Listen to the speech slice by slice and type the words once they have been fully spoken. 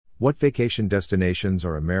What vacation destinations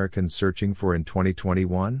are Americans searching for in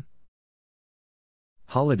 2021?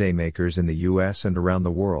 Holidaymakers in the US and around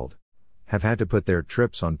the world have had to put their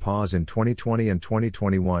trips on pause in 2020 and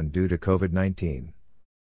 2021 due to COVID-19.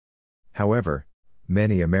 However,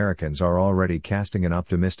 many Americans are already casting an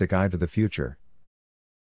optimistic eye to the future.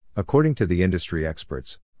 According to the industry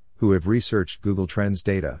experts, who have researched Google Trends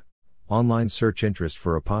data, online search interest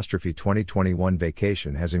for 2021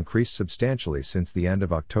 vacation has increased substantially since the end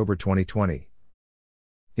of October 2020.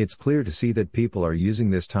 It's clear to see that people are using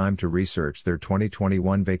this time to research their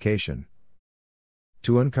 2021 vacation.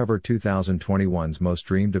 To uncover 2021's most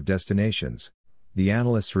dreamed of destinations, the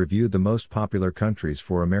analysts reviewed the most popular countries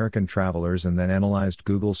for American travelers and then analyzed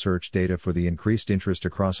Google search data for the increased interest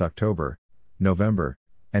across October, November,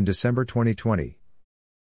 and December 2020.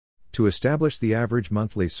 To establish the average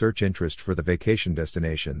monthly search interest for the vacation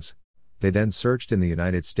destinations, they then searched in the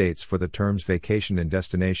United States for the terms vacation and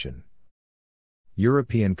destination.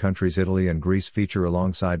 European countries Italy and Greece feature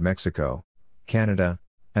alongside Mexico, Canada,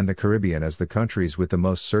 and the Caribbean as the countries with the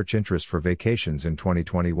most search interest for vacations in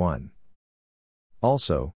 2021.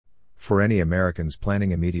 Also, for any Americans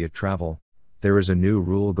planning immediate travel, there is a new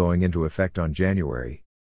rule going into effect on January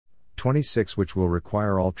 26 which will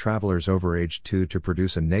require all travelers over age 2 to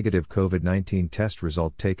produce a negative COVID-19 test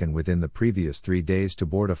result taken within the previous 3 days to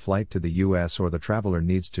board a flight to the U.S. or the traveler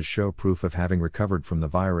needs to show proof of having recovered from the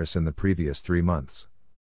virus in the previous 3 months.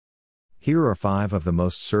 Here are 5 of the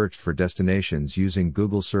most searched for destinations using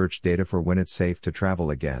Google search data for when it's safe to travel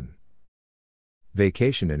again.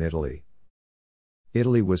 Vacation in Italy.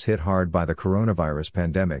 Italy was hit hard by the coronavirus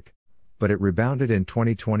pandemic, but it rebounded in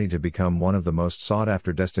 2020 to become one of the most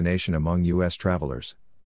sought-after destinations among U.S. travelers.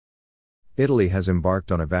 Italy has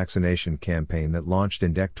embarked on a vaccination campaign that launched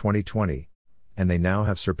in DEC 2020, and they now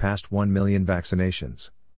have surpassed 1 million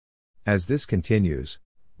vaccinations. As this continues,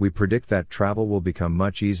 we predict that travel will become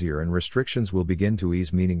much easier and restrictions will begin to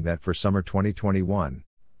ease, meaning that for summer 2021,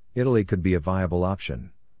 Italy could be a viable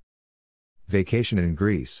option. Vacation in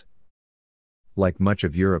Greece. Like much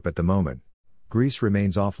of Europe at the moment, Greece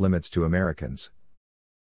remains off-limits to Americans.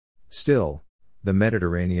 Still, the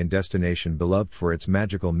Mediterranean destination beloved for its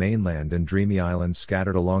magical mainland and dreamy islands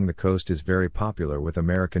scattered along the coast is very popular with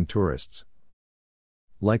American tourists.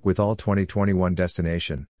 Like with all 2021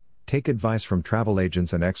 destination, take advice from travel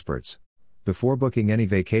agents and experts before booking any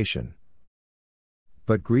vacation.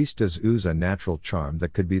 But Greece does ooze a natural charm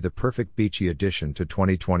that could be the perfect beachy addition to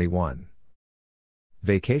 2021.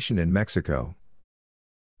 Vacation in Mexico.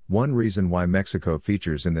 One reason why Mexico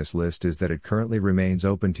features in this list is that it currently remains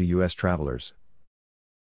open to U.S. travelers.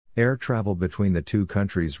 Air travel between the two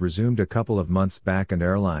countries resumed a couple of months back, and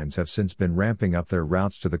airlines have since been ramping up their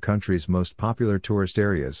routes to the country's most popular tourist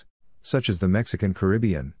areas, such as the Mexican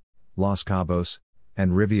Caribbean, Los Cabos,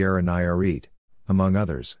 and Riviera Nayarit, among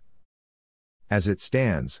others. As it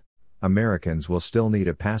stands, Americans will still need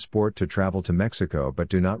a passport to travel to Mexico but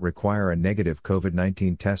do not require a negative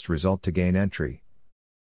COVID-19 test result to gain entry.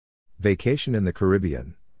 Vacation in the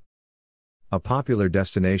Caribbean. A popular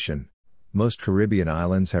destination, most Caribbean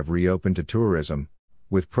islands have reopened to tourism,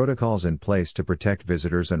 with protocols in place to protect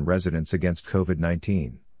visitors and residents against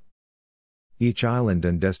COVID-19. Each island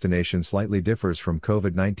and destination slightly differs from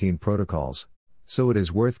COVID-19 protocols, so it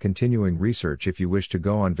is worth continuing research if you wish to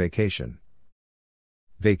go on vacation.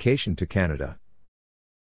 Vacation to Canada.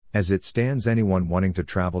 As it stands, anyone wanting to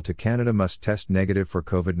travel to Canada must test negative for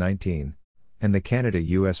COVID-19, and the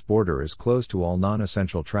Canada-US border is closed to all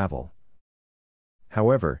non-essential travel.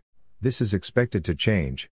 However, this is expected to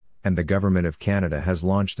change, and the Government of Canada has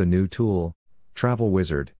launched a new tool, Travel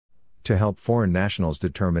Wizard, to help foreign nationals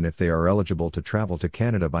determine if they are eligible to travel to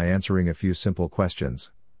Canada by answering a few simple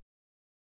questions.